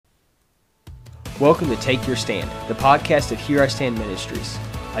Welcome to Take Your Stand, the podcast of Here I Stand Ministries.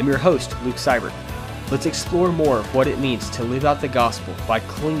 I'm your host, Luke Seibert. Let's explore more of what it means to live out the gospel by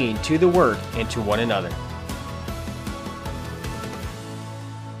clinging to the Word and to one another.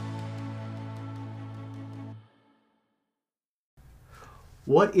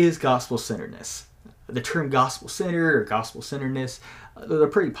 What is gospel-centeredness? The term gospel-centered or gospel-centeredness, they're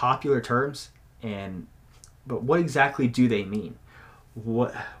pretty popular terms, but what exactly do they mean?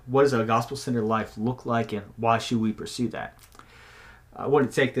 What does a gospel-centered life look like, and why should we pursue that? I want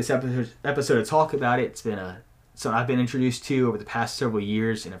to take this episode to talk about it. It's been something I've been introduced to over the past several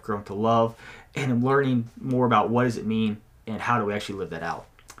years and have grown to love, and I'm learning more about what does it mean and how do we actually live that out.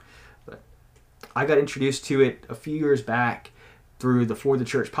 But I got introduced to it a few years back through the For the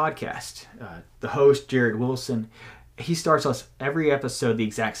Church podcast. The host, Jared Wilson, he starts us every episode the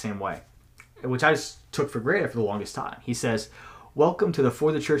exact same way, which I just took for granted for the longest time. He says, "Welcome to the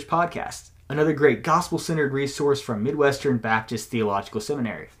For the Church podcast, another great gospel-centered resource from Midwestern Baptist Theological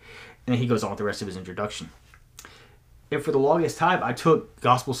Seminary." And then he goes on with the rest of his introduction. And for the longest time, I took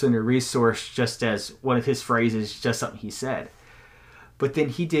gospel-centered resource just as one of his phrases, just something he said. But then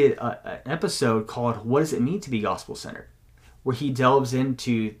he did an episode called What Does It Mean to Be Gospel-Centered?, where he delves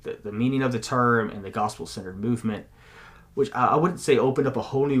into the meaning of the term and the gospel-centered movement, which I wouldn't say opened up a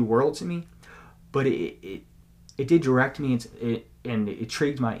whole new world to me, but it did direct me and it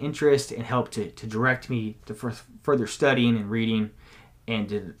intrigued my interest and helped to direct me to further studying and reading and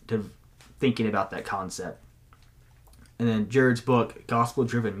to thinking about that concept. And then Jared's book,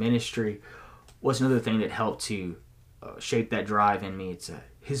 Gospel-Driven Ministry, was another thing that helped to shape that drive in me. It's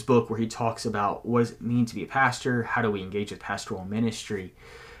his book where he talks about what does it mean to be a pastor, how do we engage with pastoral ministry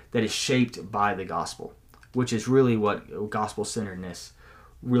that is shaped by the gospel, which is really what gospel-centeredness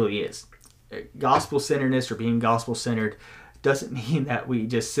really is. Gospel-centeredness or being gospel-centered doesn't mean that we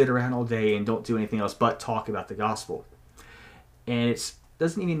just sit around all day and don't do anything else but talk about the gospel. And it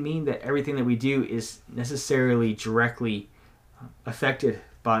doesn't even mean that everything that we do is necessarily directly affected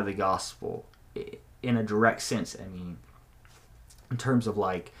by the gospel in a direct sense. I mean, in terms of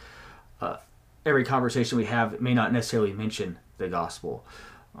every conversation we have may not necessarily mention the gospel.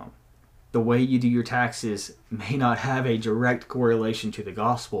 The way you do your taxes may not have a direct correlation to the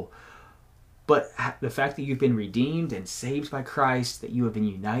gospel. But the fact that you've been redeemed and saved by Christ, that you have been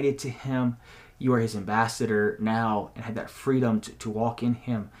united to Him, you are His ambassador now and have that freedom to walk in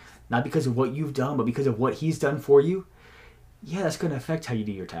Him, not because of what you've done, but because of what He's done for you, that's going to affect how you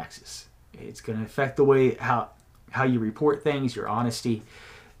do your taxes. It's going to affect the way how you report things, your honesty.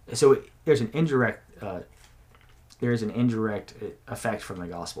 So there's an indirect effect from the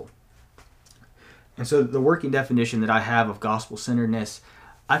gospel. And so the working definition that I have of gospel-centeredness,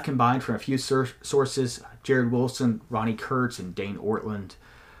 I've combined from a few sources: Jared Wilson, Ronnie Kurtz, and Dane Ortland.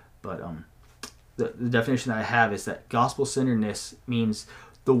 But the definition that I have is that gospel-centeredness means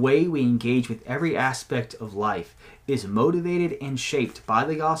the way we engage with every aspect of life is motivated and shaped by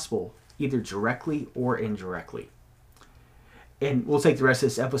the gospel, either directly or indirectly. And we'll take the rest of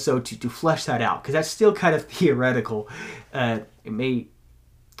this episode to flesh that out, because that's still kind of theoretical. I think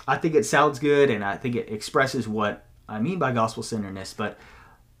it sounds good, and I think it expresses what I mean by gospel-centeredness, but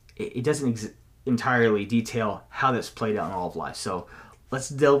it doesn't entirely detail how that's played out in all of life. So let's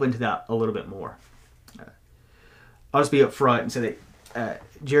delve into that a little bit more. I'll just be up front and say that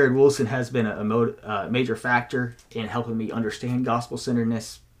Jared Wilson has been a major factor in helping me understand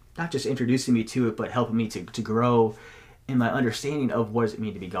gospel-centeredness, not just introducing me to it, but helping me to grow in my understanding of what does it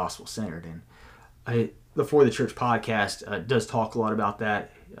mean to be gospel-centered. And the For the Church podcast does talk a lot about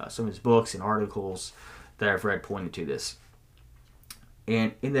that. Some of his books and articles that I've read pointed to this.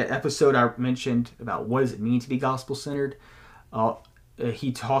 And in that episode I mentioned about what does it mean to be gospel-centered,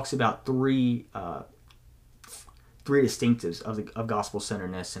 he talks about three distinctives of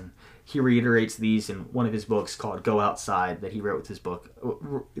gospel-centeredness, and he reiterates these in one of his books called Go Outside that he wrote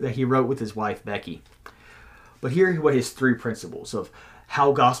with his wife Becky. But here are what his three principles of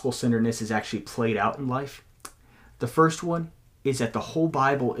how gospel-centeredness is actually played out in life. The first one is that the whole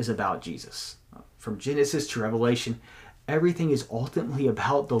Bible is about Jesus. From Genesis to Revelation, everything is ultimately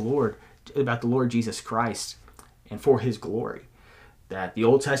about the Lord Jesus Christ and for His glory. That the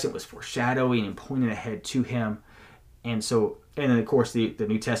Old Testament was foreshadowing and pointing ahead to Him. And then of course the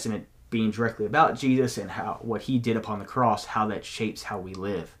New Testament being directly about Jesus and what He did upon the cross, how that shapes how we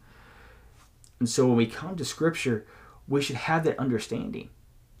live. And so when we come to Scripture, we should have that understanding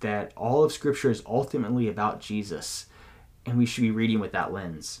that all of Scripture is ultimately about Jesus, and we should be reading with that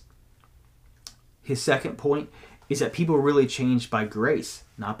lens. His second point is that people really change by grace,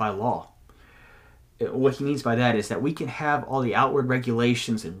 not by law. What he means by that is that we can have all the outward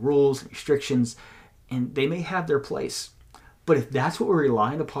regulations and rules and restrictions, and they may have their place. But if that's what we're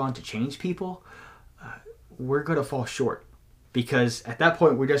relying upon to change people, we're going to fall short. Because at that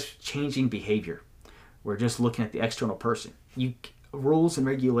point, we're just changing behavior. We're just looking at the external person. Rules and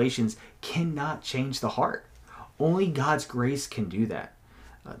regulations cannot change the heart. Only God's grace can do that.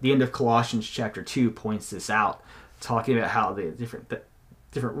 The end of Colossians chapter 2 points this out, talking about how the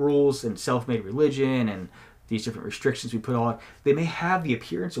different rules and self-made religion and these different restrictions we put on, they may have the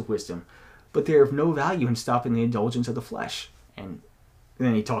appearance of wisdom, but they're of no value in stopping the indulgence of the flesh. And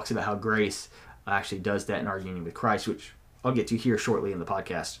then he talks about how grace actually does that in our union with Christ, which I'll get to here shortly in the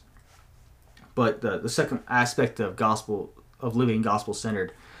podcast. But the second aspect of living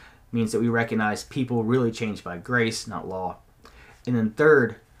gospel-centered means that we recognize people really change by grace, not law. And then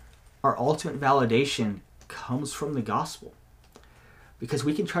third, our ultimate validation comes from the gospel. Because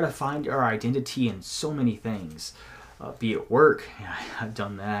we can try to find our identity in so many things, be it work, I've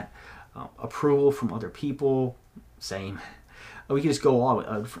done that, approval from other people, same. We can just go on with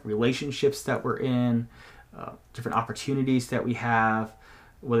different relationships that we're in, different opportunities that we have,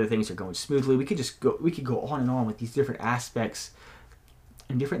 whether things are going smoothly. We could go on and on with these different aspects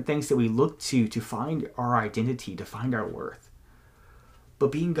and different things that we look to find our identity, to find our worth.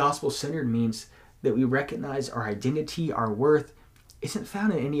 But being gospel-centered means that we recognize our identity, our worth, isn't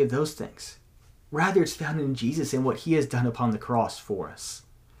found in any of those things. Rather, it's found in Jesus and what he has done upon the cross for us.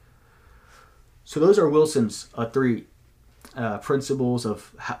 So those are Wilson's three principles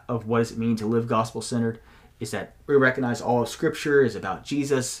of what does it mean to live gospel-centered, is that we recognize all of Scripture is about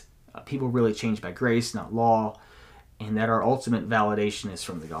Jesus, people really change by grace, not law, and that our ultimate validation is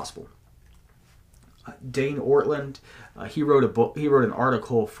from the gospel. Dane Ortland, he wrote an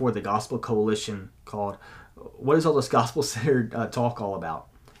article for the Gospel Coalition called "What is all this gospel-centered talk all about?"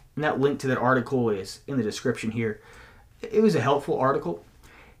 And that link to that article is in the description here. It was a helpful article.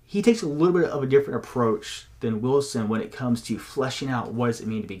 He takes a little bit of a different approach than Wilson when it comes to fleshing out what does it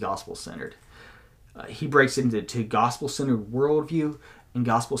mean to be gospel-centered. He breaks it into gospel-centered worldview and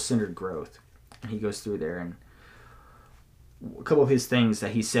gospel-centered growth. And he goes through there, and a couple of his things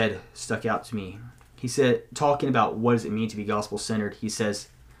that he said stuck out to me. He said, talking about what does it mean to be gospel-centered, he says,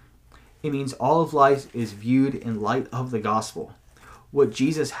 it means all of life is viewed in light of the gospel. What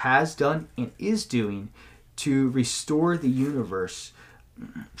Jesus has done and is doing to restore the universe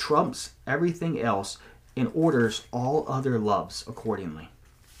trumps everything else and orders all other loves accordingly.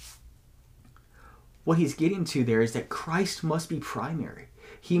 What he's getting to there is that Christ must be primary.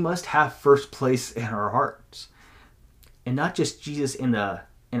 He must have first place in our hearts. And not just Jesus in the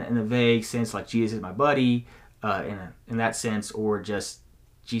vague sense, like Jesus is my buddy, in that sense, or just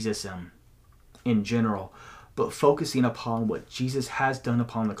Jesus in general, but focusing upon what Jesus has done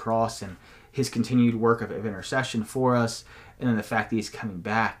upon the cross and his continued work of intercession for us, and then the fact that he's coming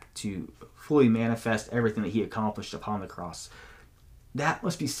back to fully manifest everything that he accomplished upon the cross. That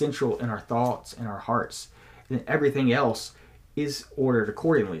must be central in our thoughts and our hearts, and everything else is ordered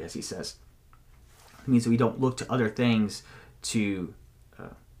accordingly, as he says. It means that we don't look to other things to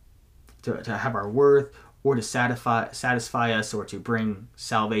have our worth or to satisfy us or to bring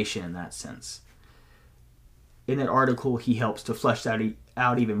salvation in that sense. In that article, he helps to flesh that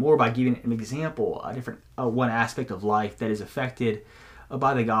out even more by giving an example, one aspect of life that is affected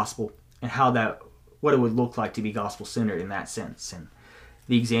by the gospel and what it would look like to be gospel-centered in that sense. And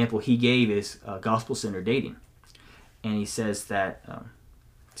the example he gave is gospel-centered dating. And he says that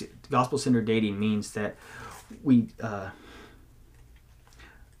gospel-centered dating means that we... let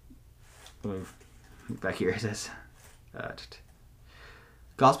me move back here. It says...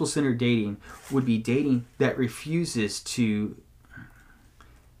 gospel-centered dating would be dating that refuses to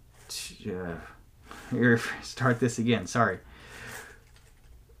start this again. Sorry.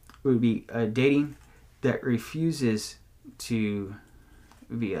 It would be dating that refuses to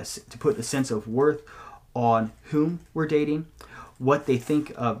put the sense of worth on whom we're dating, what they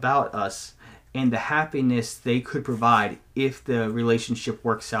think about us, and the happiness they could provide if the relationship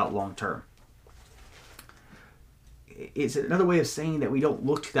works out long term. It's another way of saying that we don't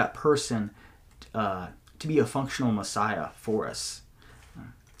look to that person to be a functional Messiah for us.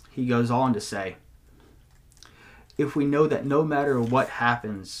 He goes on to say, if we know that no matter what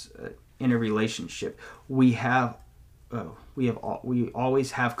happens in a relationship, we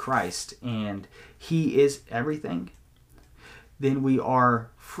always have Christ and he is everything, then we are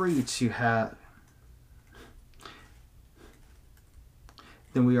free from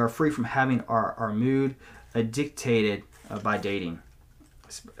having our mood dictated by dating.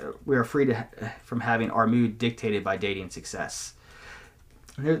 We are free from having our mood dictated by dating success.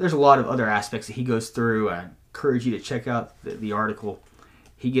 There's a lot of other aspects that he goes through. I encourage you to check out the article.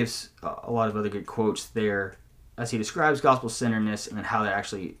 He gives a lot of other good quotes there as he describes gospel-centeredness and then how that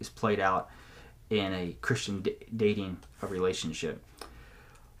actually is played out in a Christian dating relationship.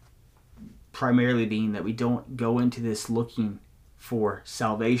 Primarily being that we don't go into this looking for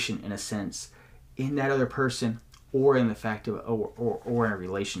salvation, in a sense, in that other person or in the fact of or in a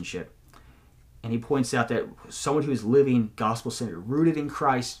relationship. And he points out that someone who is living gospel-centered, rooted in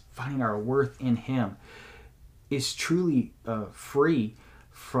Christ, finding our worth in Him, is truly free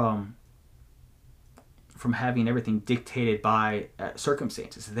from having everything dictated by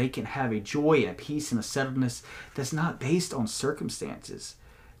circumstances. They can have a joy and a peace and a settledness that's not based on circumstances,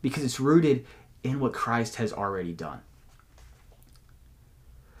 because it's rooted in what Christ has already done.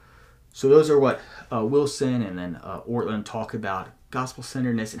 So those are what Wilson and then Ortland talk about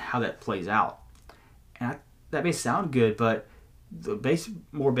gospel-centeredness and how that plays out. And that may sound good, but the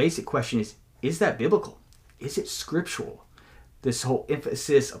more basic question is that biblical? Is it scriptural? This whole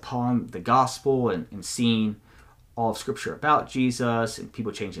emphasis upon the gospel and seeing all of Scripture about Jesus and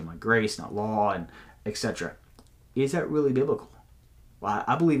people changing by grace, not law, and etc. Is that really biblical? Well,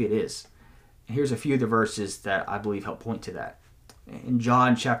 I believe it is. And here's a few of the verses that I believe help point to that. In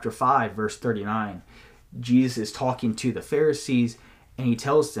John chapter 5, verse 39, Jesus is talking to the Pharisees, and he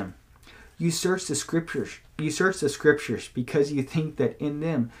tells them, You search the scriptures because you think that in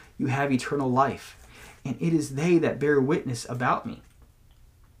them you have eternal life, and it is they that bear witness about me.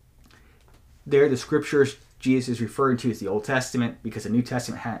 There, the scriptures Jesus is referring to is the Old Testament, because the New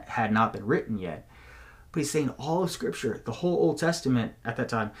Testament had not been written yet. But he's saying all of Scripture, the whole Old Testament at that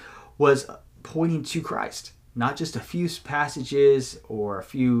time, was pointing to Christ. Not just a few passages or a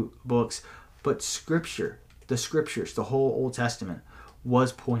few books, but Scripture, the Scriptures, the whole Old Testament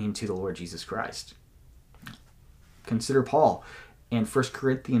was pointing to the Lord Jesus Christ. Consider Paul in 1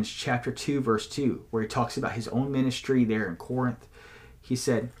 Corinthians chapter 2, verse 2, where he talks about his own ministry there in Corinth. He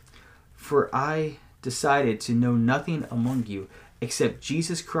said, For I decided to know nothing among you except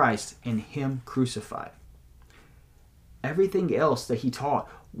Jesus Christ and Him crucified. Everything else that he taught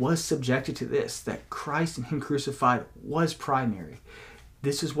was subjected to this, that Christ and Him crucified was primary.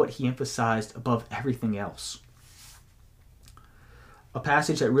 This is what he emphasized above everything else. A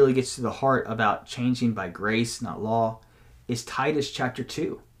passage that really gets to the heart about changing by grace, not law, is Titus chapter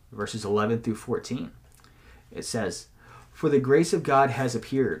 2, verses 11 through 14. It says, For the grace of God has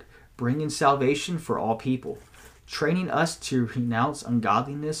appeared, bringing salvation for all people, training us to renounce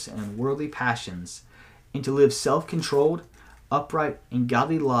ungodliness and worldly passions, and to live self-controlled, upright, and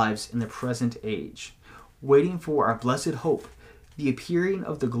godly lives in the present age, waiting for our blessed hope, the appearing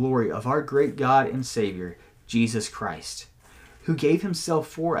of the glory of our great God and Savior, Jesus Christ, who gave Himself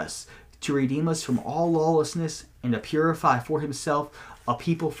for us to redeem us from all lawlessness and to purify for Himself a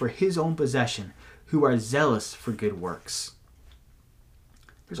people for His own possession, who are zealous for good works.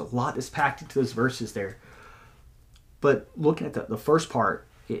 There's a lot that's packed into those verses there. But looking at the first part,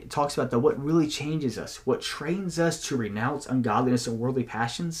 it talks about what really changes us, what trains us to renounce ungodliness and worldly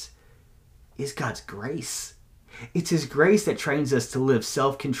passions, is God's grace. It's His grace that trains us to live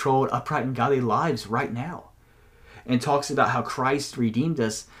self-controlled, upright, and godly lives right now. And talks about how Christ redeemed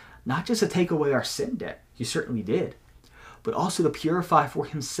us, not just to take away our sin debt, He certainly did, but also to purify for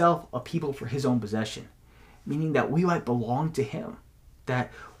Himself a people for His own possession, meaning that we might belong to Him,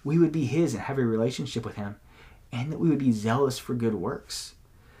 that we would be His and have a relationship with Him, and that we would be zealous for good works.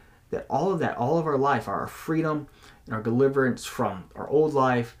 That, all of our life, our freedom and our deliverance from our old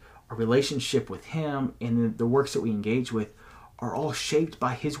life, our relationship with Him, and the works that we engage with are all shaped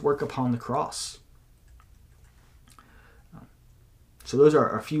by His work upon the cross. So those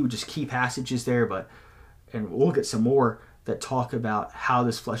are a few just key passages there, and we'll look at some more that talk about how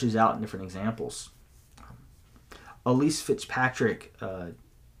this fleshes out in different examples. Elise Fitzpatrick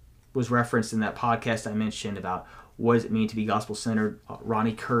was referenced in that podcast I mentioned about what does it mean to be gospel-centered.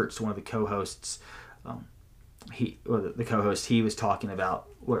 Ronnie Kurtz, one of the co-hosts, he was talking about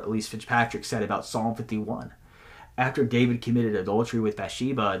what Elise Fitzpatrick said about Psalm 51. After David committed adultery with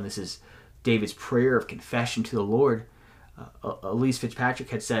Bathsheba, and this is David's prayer of confession to the Lord, Elise Fitzpatrick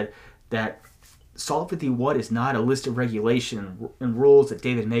had said that Psalm 51 is not a list of regulations and rules that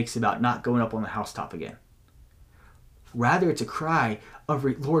David makes about not going up on the housetop again. Rather, it's a cry of,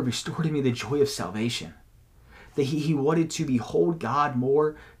 Lord, restore to me the joy of salvation. That he wanted to behold God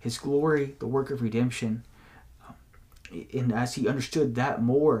more, His glory, the work of redemption. And as he understood that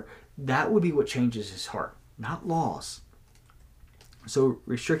more, that would be what changes his heart, not laws. So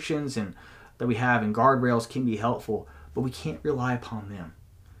restrictions that we have and guardrails can be helpful, but we can't rely upon them.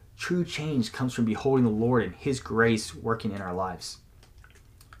 True change comes from beholding the Lord and His grace working in our lives.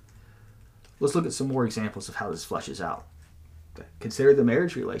 Let's look at some more examples of how this fleshes out. Consider the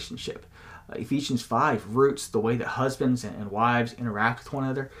marriage relationship. Ephesians 5 roots the way that husbands and wives interact with one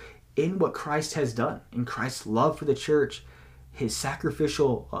another in what Christ has done, in Christ's love for the church, his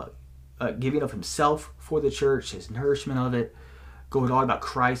sacrificial giving of himself for the church, his nourishment of it, going on about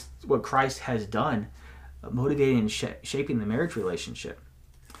Christ, what Christ has done, motivating and shaping the marriage relationship.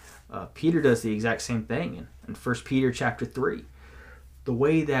 Peter does the exact same thing in 1 Peter chapter 3. The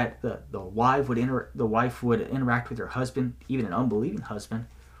way that the wife would interact with her husband, even an unbelieving husband,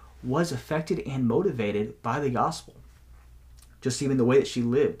 was affected and motivated by the gospel. Just even the way that she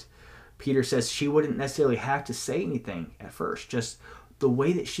lived. Peter says she wouldn't necessarily have to say anything at first. Just the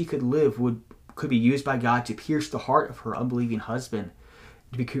way that she could live could be used by God to pierce the heart of her unbelieving husband,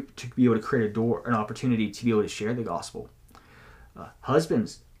 to be able to create an opportunity to be able to share the gospel.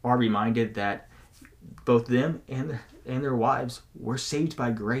 Husbands are reminded that both them and their wives were saved by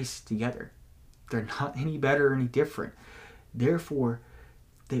grace together. They're not any better or any different. Therefore,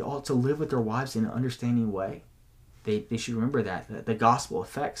 they ought to live with their wives in an understanding way. They should remember that the gospel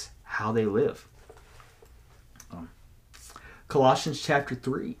affects how they live. Colossians chapter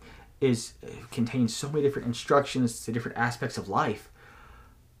 3 contains so many different instructions to different aspects of life,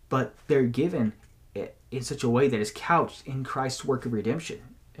 but they're given in such a way that is couched in Christ's work of redemption.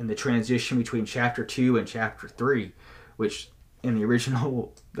 In the transition between chapter 2 and chapter 3, which in the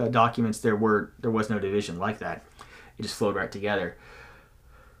original documents there was no division like that. It just flowed right together.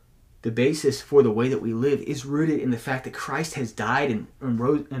 The basis for the way that we live is rooted in the fact that Christ has died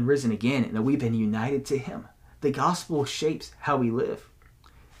and risen again, and that we've been united to him. The gospel shapes how we live.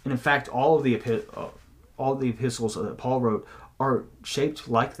 And in fact, all of the epistles that Paul wrote are shaped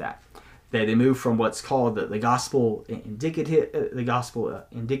like that. That they move from what's called the gospel indicatives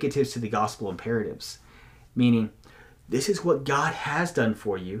to the gospel imperatives. Meaning, this is what God has done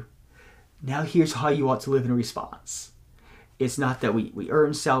for you. Now here's how you ought to live in response. It's not that we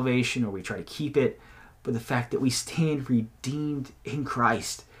earn salvation or we try to keep it, but the fact that we stand redeemed in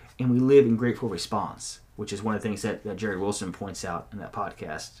Christ and we live in grateful response, which is one of the things that Jared Wilson points out in that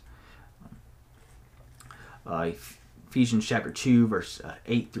podcast. Ephesians chapter 2, verse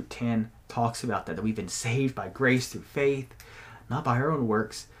 8 through 10 talks about that we've been saved by grace through faith, not by our own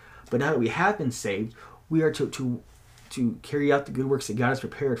works. But now that we have been saved, we are to carry out the good works that God has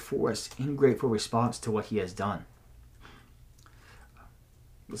prepared for us in grateful response to what he has done.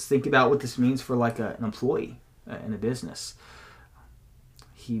 Let's think about what this means for like an employee in a business.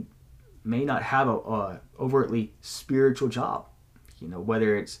 He may not have a overtly spiritual job,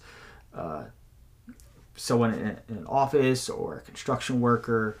 whether it's someone in an office or a construction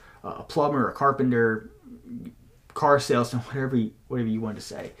worker, a plumber, a carpenter, car salesman, whatever you want to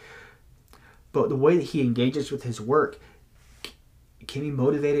say. But the way that he engages with his work can be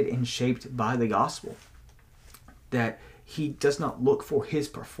motivated and shaped by the gospel. That he does not look for his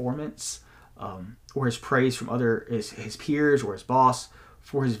performance or his praise from his peers or his boss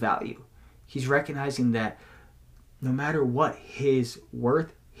for his value. He's recognizing that no matter what, his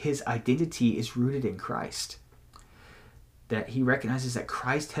worth, his identity is rooted in Christ. That he recognizes that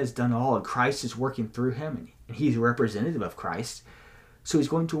Christ has done all and Christ is working through him and he's a representative of Christ. So he's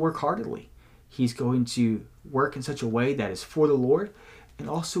going to work heartily. He's going to work in such a way that is for the Lord and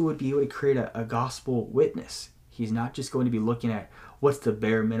also would be able to create a gospel witness. He's not just going to be looking at what's the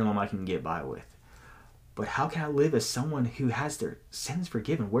bare minimum I can get by with, but how can I live as someone who has their sins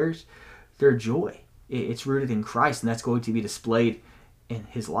forgiven? Where's their joy? It's rooted in Christ, and that's going to be displayed in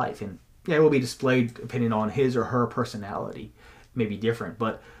his life. And yeah, it will be displayed depending on his or her personality. It may be different,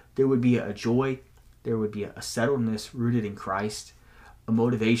 but there would be a joy, there would be a settledness rooted in Christ, a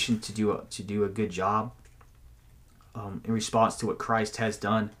motivation to do a good job in response to what Christ has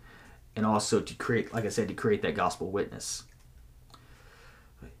done, and also to create, like I said, to create that gospel witness.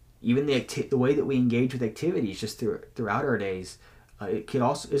 Even the way that we engage with activities just throughout our days,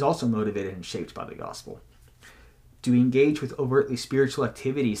 is also motivated and shaped by the gospel. Do we engage with overtly spiritual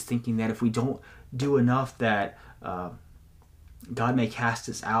activities thinking that if we don't do enough that God may cast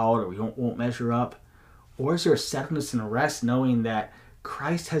us out or we won't measure up? Or is there a settledness and a rest knowing that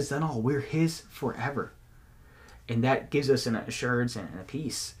Christ has done all, we're his forever? And that gives us an assurance and a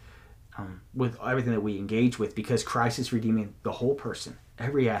peace with everything that we engage with, because Christ is redeeming the whole person,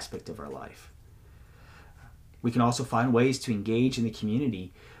 every aspect of our life. We can also find ways to engage in the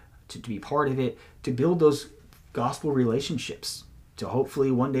community, to be part of it, to build those gospel relationships, to hopefully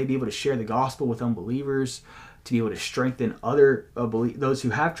one day be able to share the gospel with unbelievers, to be able to strengthen those who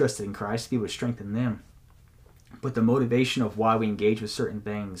have trusted in Christ, to be able to strengthen them. But the motivation of why we engage with certain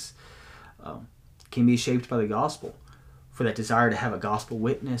things can be shaped by the gospel, for that desire to have a gospel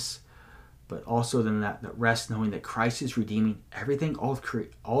witness, but also then that rest knowing that Christ is redeeming everything, all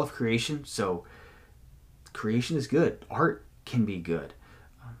of creation. So creation is good. Art can be good.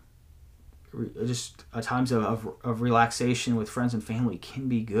 Just times of relaxation with friends and family can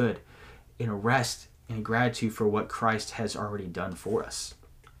be good. In a rest and a gratitude for what Christ has already done for us.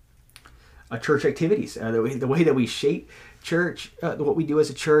 Church activities, the way that we shape church, what we do as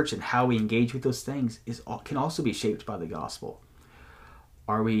a church and how we engage with those things can also be shaped by the gospel.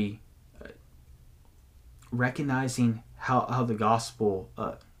 Are we recognizing how the gospel,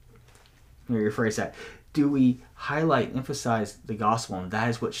 let me rephrase that, do we highlight and emphasize the gospel, and that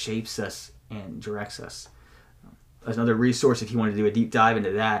is what shapes us and directs us? As another resource, if you want to do a deep dive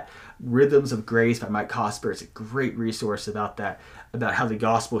into that, Rhythms of Grace by Mike Cosper is a great resource about that, about how the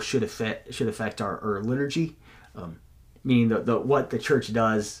gospel should affect our liturgy, meaning what the church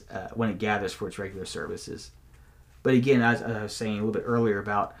does when it gathers for its regular services. But again, as I was saying a little bit earlier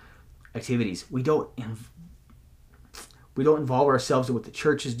about activities, we don't involve ourselves in what the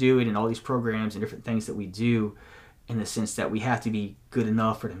church is doing and all these programs and different things that we do in the sense that we have to be good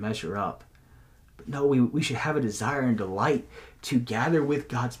enough or to measure up. But no, we should have a desire and delight to gather with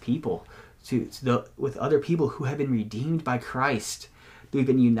God's people, with other people who have been redeemed by Christ. We've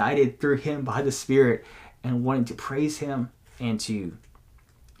been united through Him by the Spirit, and wanting to praise Him and to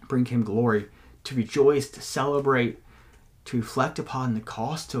bring Him glory, to rejoice, to celebrate, to reflect upon the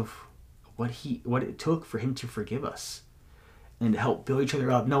cost of what it took for Him to forgive us, and to help build each other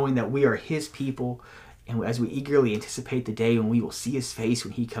up, knowing that we are His people, and as we eagerly anticipate the day when we will see His face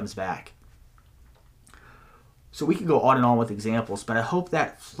when He comes back. So we could go on and on with examples, but I hope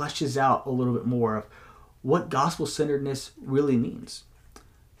that fleshes out a little bit more of what gospel-centeredness really means.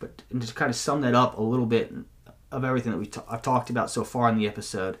 But and to kind of sum that up a little bit of everything that I've talked about so far in the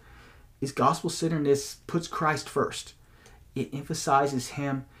episode, is gospel-centeredness puts Christ first. It emphasizes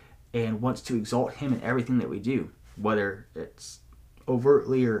Him and wants to exalt Him in everything that we do, whether it's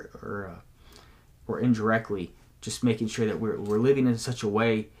overtly or indirectly, just making sure that we're living in such a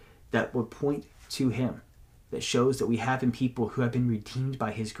way that would point to Him, that shows that we have been people who have been redeemed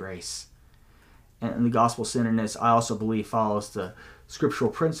by His grace. And the gospel-centeredness, I also believe, follows the scriptural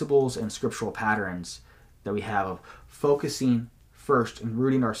principles and scriptural patterns that we have of focusing first and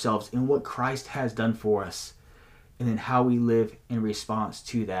rooting ourselves in what Christ has done for us, and then how we live in response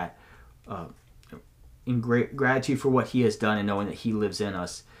to that, in great gratitude for what He has done, and knowing that He lives in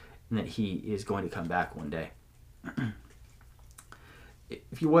us and that He is going to come back one day.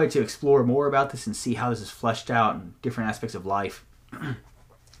 If you wanted to explore more about this and see how this is fleshed out in different aspects of life,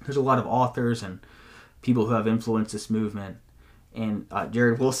 there's a lot of authors and people who have influenced this movement. And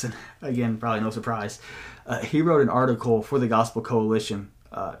Jared Wilson, again, probably no surprise, he wrote an article for the Gospel Coalition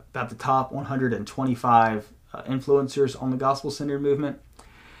about the top 125 influencers on the gospel-centered movement.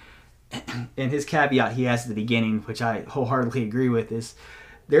 And his caveat he has at the beginning, which I wholeheartedly agree with, is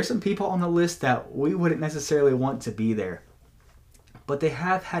there's some people on the list that we wouldn't necessarily want to be there, but they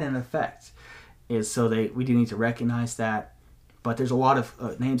have had an effect. And so we do need to recognize that. But there's a lot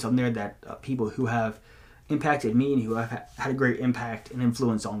of names on there that people who have impacted me and who have had a great impact and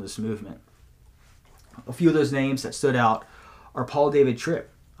influence on this movement. A few of those names that stood out are Paul David Tripp.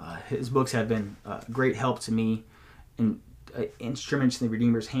 His books have been great help to me, and instruments in the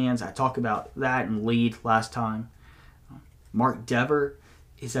Redeemer's hands. I talked about that and Lead last time. Mark Dever,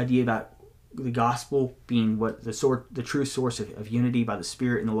 his idea about the gospel being what the true source of unity by the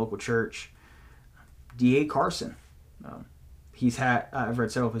Spirit in the local church. D.A. Carson. I've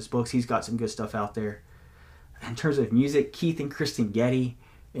read several of his books. He's got some good stuff out there. In terms of music, Keith and Kristen Getty,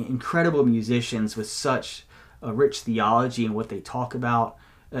 incredible musicians with such a rich theology and what they talk about,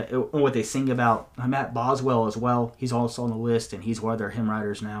 and what they sing about. Matt Boswell as well. He's also on the list, and he's one of their hymn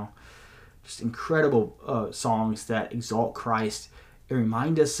writers now. Just incredible songs that exalt Christ and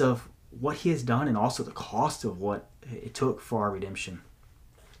remind us of what He has done and also the cost of what it took for our redemption.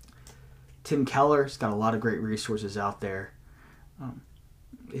 Tim Keller's got a lot of great resources out there.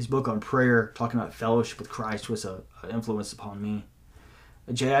 His book on prayer, talking about fellowship with Christ, was an influence upon me.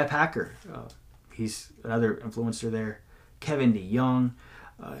 J.I. Packer, he's another influencer there. Kevin DeYoung.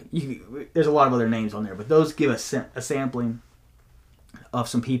 There's a lot of other names on there, but those give us a sampling of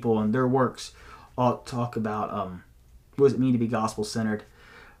some people and their works. All talk about what does it mean to be gospel-centered,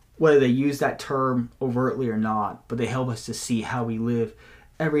 whether they use that term overtly or not, but they help us to see how we live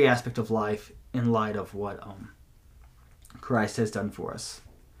every aspect of life in light of what Christ has done for us.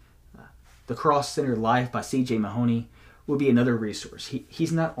 The Cross-Centered Life by C.J. Mahoney would be another resource.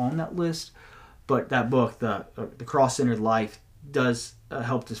 He's not on that list, but that book, the Cross-Centered Life, does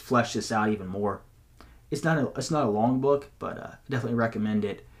help to flesh this out even more. It's not a long book, but I definitely recommend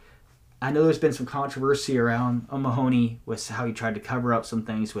it. I know there's been some controversy around Mahoney with how he tried to cover up some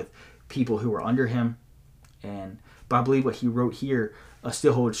things with people who were under him, but I believe what he wrote here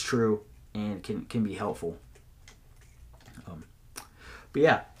still holds true and can be helpful. But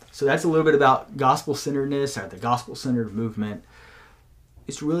yeah, so that's a little bit about gospel-centeredness, or the gospel-centered movement.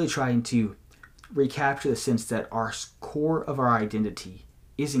 It's really trying to recapture the sense that our core of our identity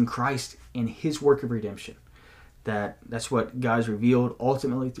is in Christ and His work of redemption. That's what God has revealed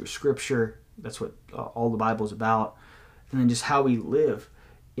ultimately through Scripture. That's what all the Bible is about. And then just how we live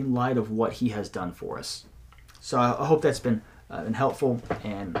in light of what He has done for us. So I hope that's been helpful.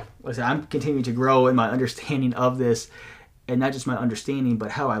 And like I said, I'm continuing to grow in my understanding of this. And not just my understanding,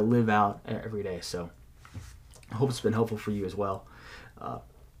 but how I live out every day. So I hope it's been helpful for you as well.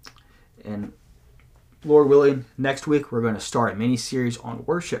 And Lord willing, next week we're going to start a mini-series on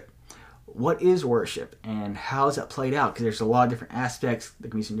worship. What is worship and how is that played out? Because there's a lot of different aspects. There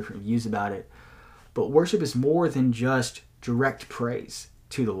can be some different views about it. But worship is more than just direct praise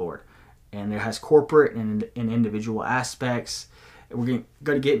to the Lord. And it has corporate and individual aspects. And we're going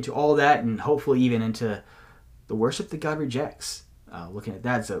to get into all that, and hopefully even into the worship that God rejects. Looking at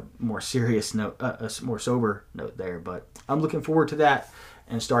that, it's a more serious note, a more sober note there. But I'm looking forward to that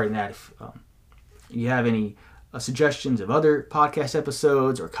and starting that. If you have any suggestions of other podcast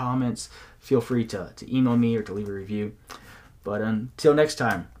episodes or comments, feel free to email me or to leave a review. But until next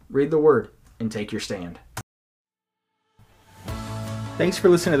time, read the Word and take your stand. Thanks for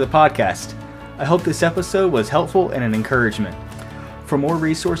listening to the podcast. I hope this episode was helpful and an encouragement. For more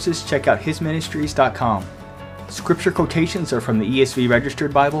resources, check out hisministries.com. Scripture quotations are from the ESV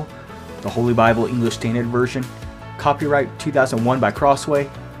Registered Bible, the Holy Bible English Standard Version, copyright 2001 by Crossway,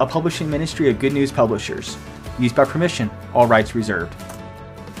 a publishing ministry of Good News Publishers. Used by permission, all rights reserved.